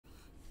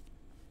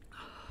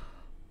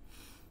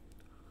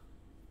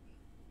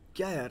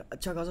क्या यार,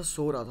 अच्छा खासा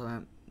सो रहा था मैं,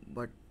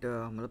 बट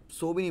मतलब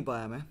सो भी नहीं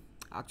पाया मैं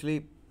actually.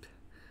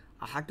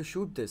 I had to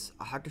shoot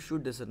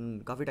this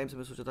and काफ़ी टाइम से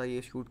मैं सोचा था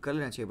ये शूट कर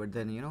लेना चाहिए, but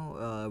then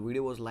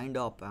video was lined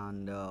up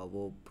and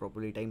वो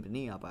प्रॉपरली टाइम पे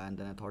नहीं आ पाया, and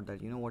then I thought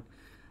that what,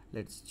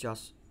 let's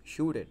just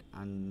shoot it.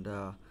 And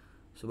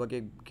सुबह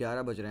के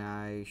 11 बज रहे हैं,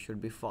 I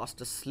should be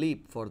fast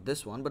asleep for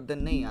this one, but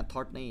then नहीं, आई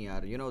थॉट नहीं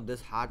यार,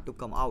 this had to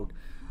come out.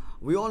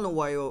 We all know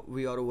why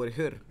we are over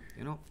here.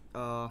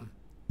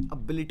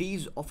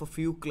 Abilities of a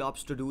few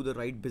clubs to do the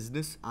right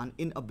business and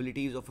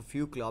inabilities of a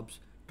few clubs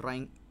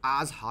trying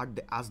as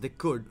hard as they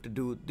could to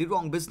do the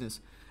wrong business.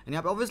 And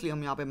यहाँ पे obviously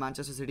हम यहाँ पे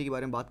Manchester city के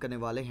बारे में बात करने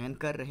वाले हैं,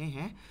 कर रहे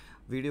हैं.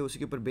 वीडियो उसी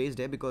के ऊपर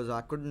बेस्ड है because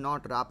I could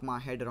not rap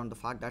my head around the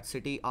fact that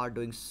city are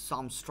doing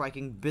some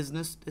striking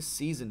business this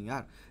season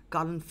यार.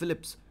 Calvin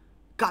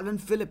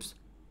Phillips,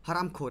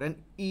 haramkhor,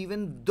 and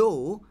even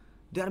though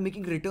they are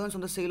making returns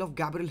on the sale of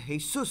Gabriel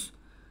Jesus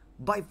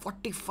by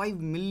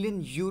 45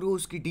 million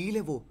euros की deal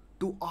है वो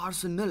to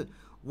Arsenal,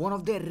 one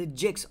of their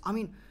rejects. I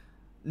mean,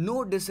 no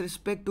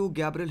disrespect to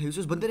Gabriel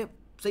Jesus, बंदे ने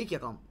सही किया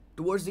काम.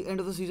 Towards the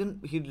end of the season,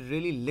 he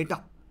really lit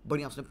up.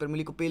 बढ़िया, उसने प्रीमियर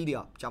लीग को पेल दिया,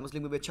 चैंपियंस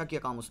लीग में भी अच्छा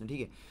किया काम उसने, ठीक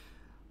है.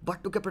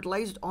 But to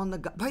capitalised on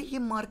the भाई, ये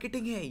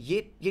मार्केटिंग है,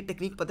 ये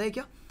टेक्निक पता है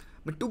क्या.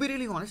 मैं टू बी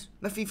रियली ऑनेस्ट,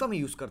 मैं फीफा में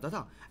यूज़ करता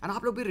था, एंड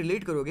आप लोग भी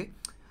रिलेट करोगे.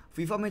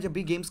 फीफा में जब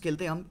भी गेम्स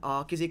खेलते हैं हम,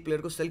 किसी एक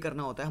प्लेयर को सेल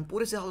करना होता है, हम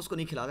पूरे साल उसको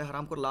नहीं खिलाते,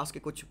 हराम को लास्ट के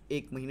कुछ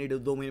एक महीने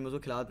 2 महीने में उसको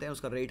खिलाते हैं,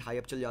 उसका रेट हाई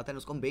अप चल जाता है,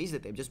 उसको हम बेच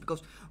देते हैं. Just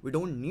because we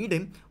don't need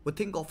him, we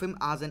think of him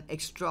as an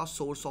extra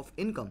source of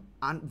income,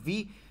 and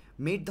we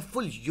made the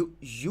full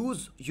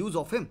use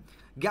of him.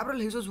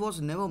 Gabriel Jesus was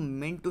never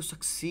meant to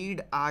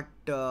succeed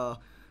at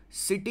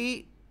City,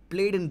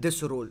 played in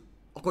this role,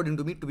 according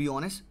to me, to be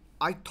honest.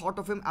 I thought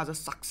of him as a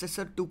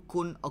successor to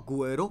Kun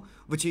Aguero,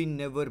 which he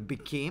never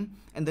became.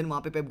 And then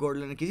वहाँ पे Pep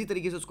Guardiola ने किसी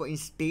तरीके से उसको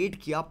instead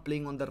किया,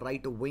 playing on the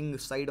right wing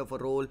side of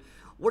a role,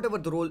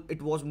 whatever the role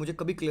it was. मुझे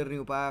कभी क्लियर नहीं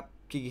हो पाया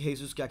कि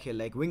Jesus क्या खेल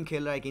रहा है, एक विंग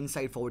खेल रहा है, एक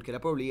इनसाइड फॉरवर्ड खेल रहा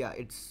है. Probably yeah,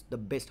 it's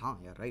the best, हाँ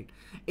यार, right.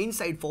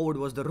 Inside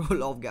forward was the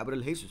role of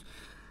Gabriel Jesus.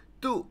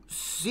 To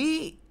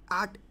see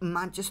at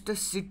Manchester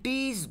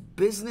City's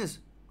business,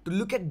 to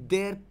look at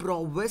their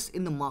prowess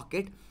in the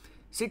market,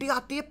 City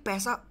आती है,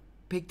 पैसा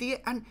फेंकती है,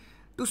 and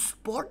to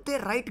spot their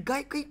right guy,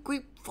 कोई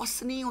फस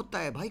नहीं होता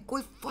है भाई,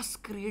 कोई फस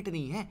क्रिएट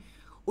नहीं है.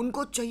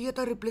 उनको चाहिए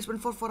था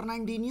रिप्लेसमेंट फॉर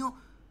फर्नांडिनियो,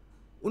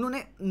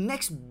 उन्होंने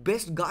नेक्स्ट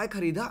बेस्ट गाय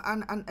खरीदा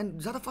एंड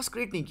ज़्यादा फस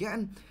क्रिएट नहीं किया.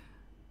 And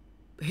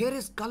here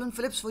is Calvin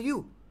Philips for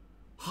you.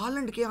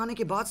 Holland के आने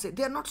के बाद से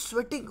they are not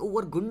sweating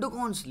over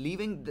गुंडोगॉन्स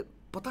leaving.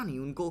 पता नहीं,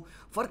 उनको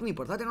फर्क नहीं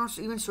पड़ता. They are not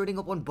even sweating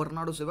upon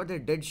Bernardo Silva. They are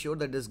dead sure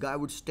that this guy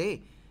would stay,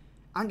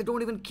 and they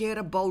don't even care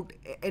about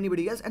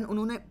anybody else. And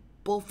उन्होंने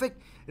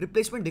perfect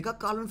replacement देखा,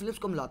 Calvin Philips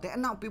को मिलाते हैं.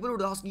 And now people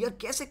would ask, यार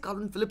कैसे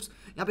Calvin Philips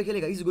यहाँ पे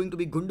खेलेगा? Is going to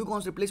be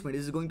गुंडोगॉन्स replacement,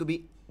 is going to be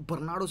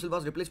Bernardo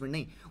Silvassa replacement?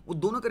 नहीं, वो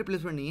दोनों का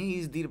रिप्लेसमेंट नहीं है. He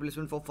is the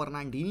replacement for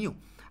फर्नांडिनियो.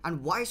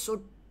 And why so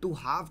to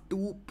have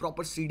to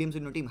proper सीडियम्स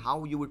in your team?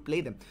 How you would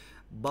play them?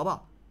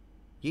 बाबा,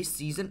 ये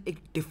season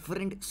एक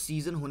different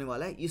season होने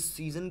वाला है. इस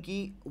सीज़न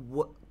की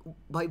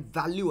भाई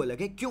वैल्यू अलग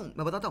है. क्यों,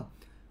 मैं बताता हूँ.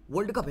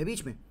 वर्ल्ड कप है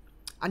बीच में,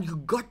 and you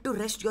got to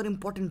rest your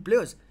important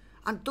players.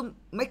 And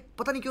मैं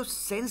पता नहीं क्यों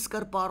सेंस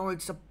कर पा रहा हूँ,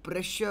 इट्स अ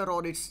प्रेशर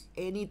और इट्स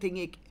एनीथिंग,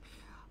 एक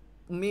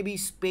मे बी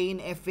स्पेन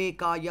FA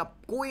का या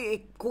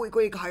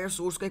कोई एक हायर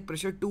सोर्स का एक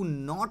pressure to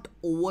not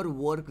over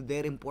work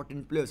there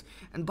important players.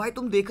 And भाई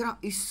तुम देखना,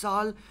 इस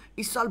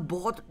साल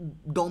बहुत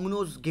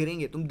डोमिनोज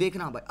गिरेंगे. तुम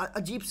देखना भाई,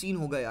 अजीब सीन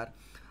होगा यार.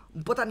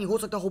 पता नहीं, हो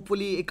सकता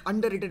होपफुली एक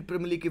अंडररेटेड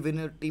प्रीमियर लीग की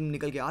विनर टीम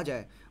निकल के आ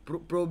जाए.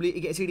 प्रोबेबली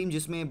एक ऐसी टीम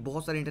जिसमें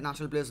बहुत सारे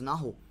इंटरनेशनल प्लेयर्स ना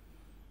हो,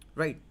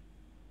 राइट.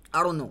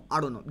 आई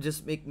डोंट नो,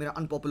 जिस एक मेरा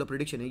अनपॉपुलर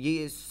प्रेडिक्शन है.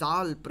 ये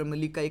साल प्रीमियर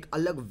लीग का एक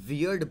अलग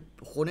वियर्ड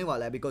होने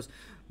वाला है, because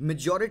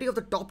majority of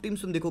the top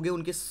teams तुम देखोगे,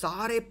 उनके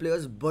सारे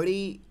प्लेयर्स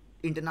बड़ी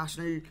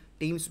इंटरनेशनल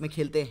टीम्स में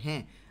खेलते हैं,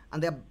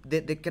 and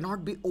they can not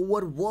be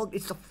over work.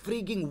 It's a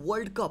फ्रीगिंग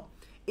world cup.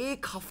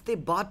 एक हफ्ते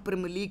बाद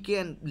प्रीमियर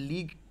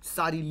लीग के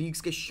सारी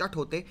लीग्स के शट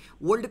होते,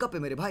 वर्ल्ड कप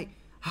है मेरे भाई.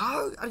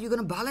 How are you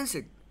gonna balance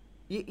it?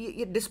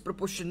 ये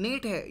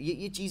डिसप्रोपोर्शनेट है,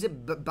 ये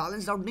चीज़ें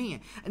बैलेंस्ड आउट नहीं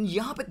है. एंड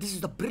यहाँ पे this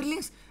is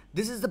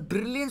the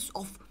brilliance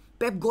of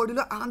Pep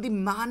Guardiola and the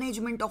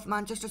management of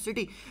Manchester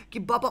city, कि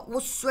बाबा वो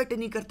स्वेट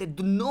नहीं करते,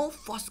 नो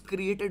फस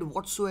क्रिएटेड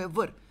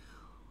व्हाटसोएवर.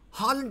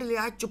 हालैंड ले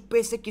आए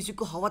चुप्पे से, किसी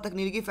को हवा तक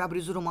नहीं लगी.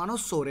 फैब्रिज़ो रोमानो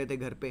सो रहे थे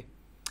घर पे,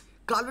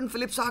 काल्विन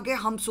फिलिप्स आ गए,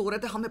 हम सो रहे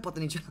थे, हमें पता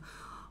नहीं चला.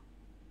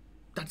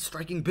 That's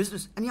striking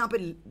business. एंड यहाँ पे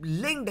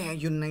लिंक्ड है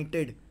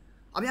यूनाइटेड.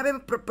 अब यहाँ पे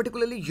मैं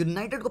पर्टिकुलरली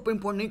यूनाइटेड को पिन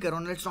पॉइंट नहीं कर रहा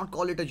हूँ. Let's not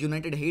call it a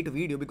United hate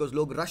video, because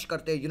लोग रश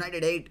करते हैं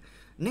यूनाइटेड हेट.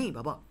 नहीं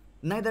बाबा,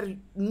 neither,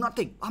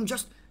 nothing. I'm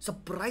just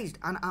surprised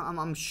and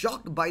I'm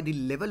shocked by the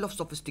level of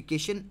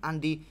sophistication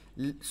and the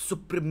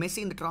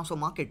supremacy in the transfer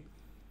market.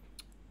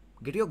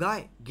 Get your guy,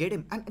 get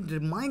him, and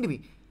remind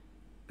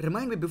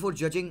me before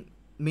judging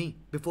me,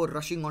 before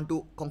rushing on to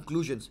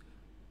conclusions.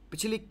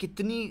 पिछले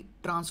कितनी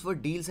transfer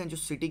deals हैं जो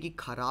city की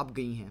खराब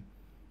गई हैं,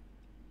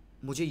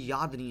 मुझे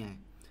याद नहीं है.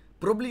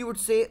 Probably you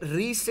would say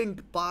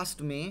recent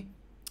past में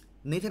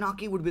नेथन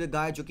आकी would be the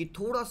guy जो कि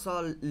थोड़ा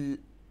सा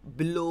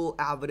बिलो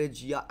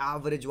एवरेज या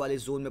एवरेज वाले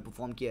जोन में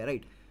परफॉर्म किया है,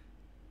 राइट?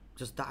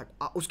 Just that.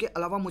 उसके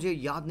अलावा मुझे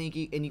याद नहीं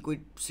कि एनी कोई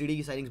सीडी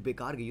की साइनिंग्स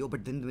बेकार गई हो, but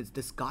then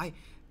this guy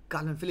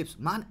कार्लन Philips,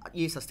 man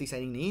ये सस्ती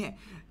साइनिंग नहीं है.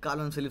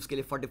 कार्लन फिलिप्स के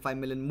लिए 45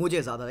 मिलियन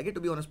मुझे ज़्यादा लगे,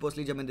 टू बी ऑनेस्ट.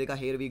 पर्सनली जब मैंने देखा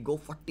here we go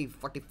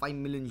 45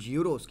 million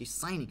Euros की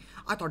signing,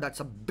 I thought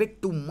that's a bit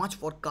too much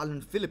for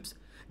कार्लन Philips.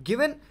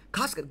 Given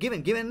खासकर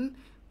गिवन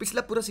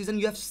पिछला पूरा season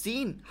you have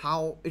seen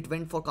how it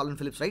went for कार्लन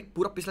Philips, right?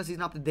 पूरा पिछला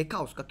season आपने देखा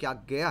उसका क्या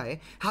गया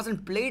है.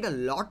 Hasn't played a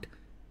lot.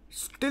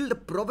 Still, the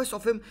prowess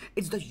of him,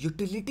 it's the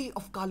utility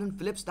of Kalvin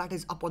Phillips that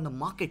is up on the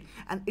market,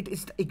 and it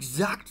is the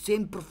exact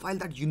same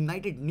profile that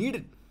United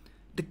needed.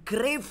 The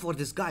crave for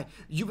this guy.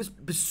 You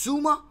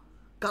Bissouma,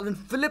 Kalvin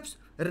Phillips,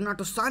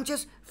 Renato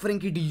Sanchez,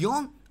 Frankie de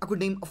Jong. I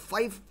could name a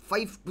five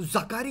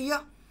Zakaria.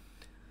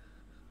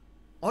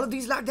 All of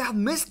these lads, they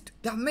have missed.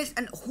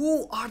 And who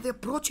are they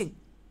approaching?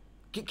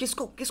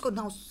 किसको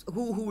now?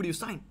 Who would you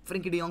sign?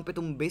 Frankie de Jong पे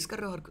तुम base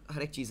कर रहे हो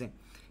हर एक चीजें.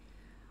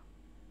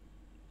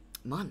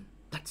 Man.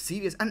 That's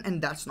serious,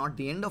 and that's not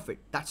the end of it.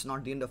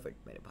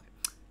 मेरे भाई.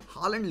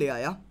 Haaland ले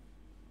आया.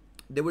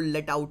 They will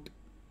let out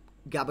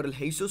Gabriel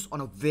Jesus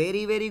on a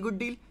very very good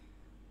deal.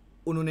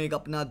 उन्होंने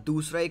अपना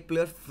दूसरा एक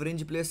प्लेयर,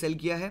 फ्रिंज प्लेयर सेल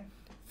किया है,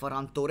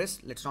 Farhan Torres.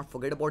 Let's not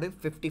forget about him.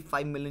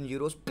 55 million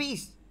Euros.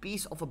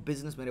 Piece of a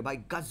business मेरे भाई,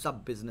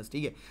 गजब बिजनेस,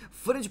 ठीक है?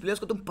 फ्रिंज प्लेयर्स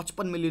को तुम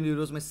 55 मिलियन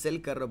यूरोस में सेल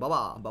कर रहे हो.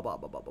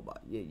 बाबा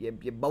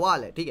ये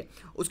बवाल है, ठीक है?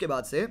 उसके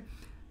बाद से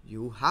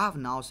you have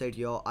now set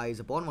your eyes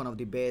upon one of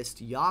the best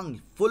young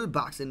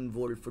fullbacks in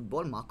world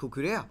football, Marc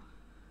Cucurella,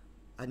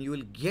 and you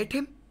will get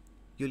him.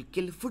 You'll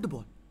kill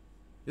football.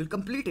 You'll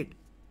complete it.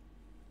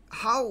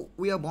 How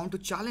we are bound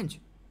to challenge?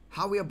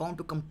 How we are bound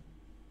to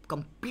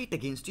compete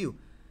against you?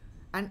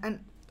 And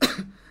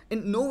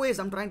in no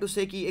ways I'm trying to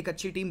say कि एक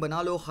अच्छी team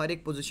बना लो, हर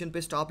एक position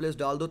पे star players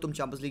डाल दो, तुम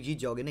champions league जीत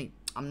जाओगे. नहीं,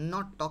 I'm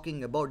not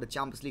talking about the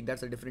Champions League.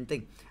 That's a different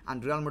thing.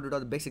 And Real Madrid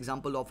are the best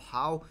example of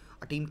how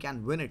a team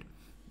can win it.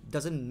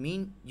 Doesn't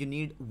mean you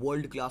need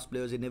world-class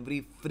players in every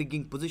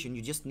frigging position.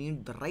 You just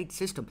need the right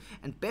system.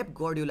 And Pep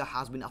Guardiola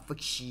has been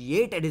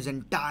asphyxiated his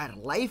entire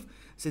life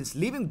since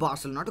leaving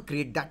Barcelona to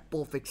create that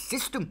perfect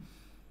system.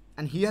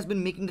 And he has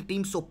been making the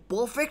team so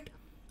perfect.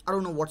 I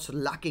don't know what's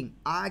lacking.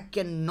 I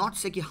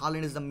cannot say कि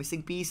Haaland is the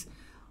missing piece.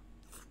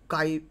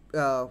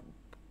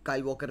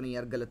 Kyle Walker नहीं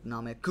यार, गलत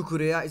नाम है.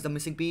 Cucurella is the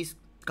missing piece.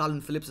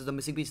 Kalvin Phillips is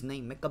the missing piece.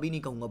 नहीं, मैं कभी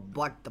नहीं कहूँगा.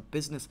 But the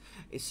business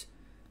is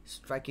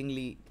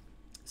strikingly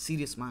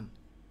serious, man.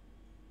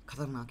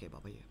 खतरनाक है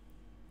बाबा ये.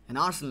 एंड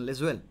आर्सेनल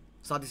एज वेल,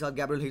 साथ ही साथ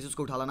गैब्रियल हेसस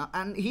को उठा लाना,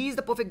 and he is the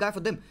perfect guy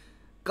for them.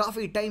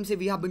 काफी टाइम से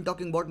we have been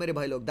talking about, मेरे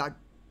भाई लोग, that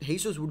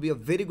हेसस would be a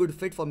very good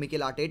fit for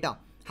Mikel Arteta,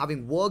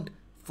 having worked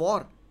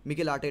for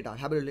Mikel Arteta.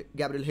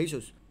 Gabriel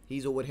हेसस, he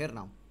is over here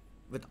now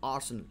with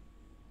Arsenal.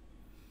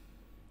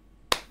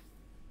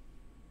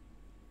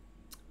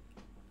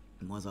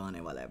 मजा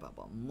आने वाला है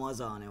पापा,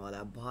 मजा आने वाला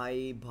है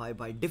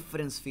भाई.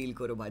 डिफरेंस फील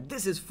करो भाई.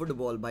 दिस इज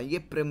फुटबॉल भाई. ये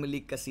प्रीमियर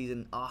लीग का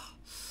सीजन.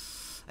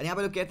 और यहाँ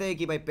पे लोग कहते हैं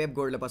कि भाई पेप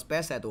गार्डियोला पास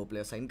पैसा है तो वो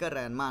प्लेयर साइन कर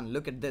रहा है. Man,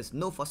 look at this,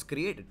 no first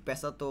created.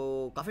 पैसा तो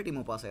काफ़ी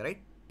टीमों पास है,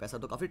 right?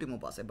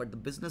 But the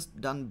business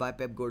done by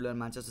Pep Guardiola and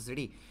Manchester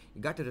city,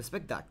 you got to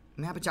respect that.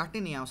 मैं यहाँ पे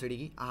चाटने नहीं आया हूँ सिटी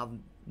की. I have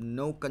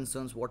no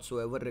concerns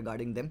whatsoever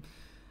regarding them.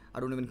 I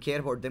don't even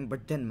care about them.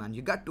 But then, man,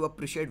 you got to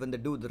appreciate when they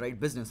do the right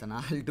business. And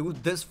I'll do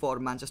this for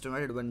Manchester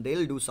United when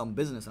they'll do some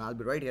business. And I'll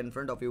be right here in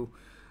front of you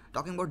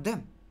talking about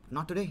them.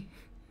 Not today.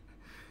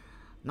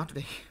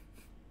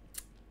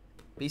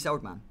 Peace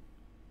out, man.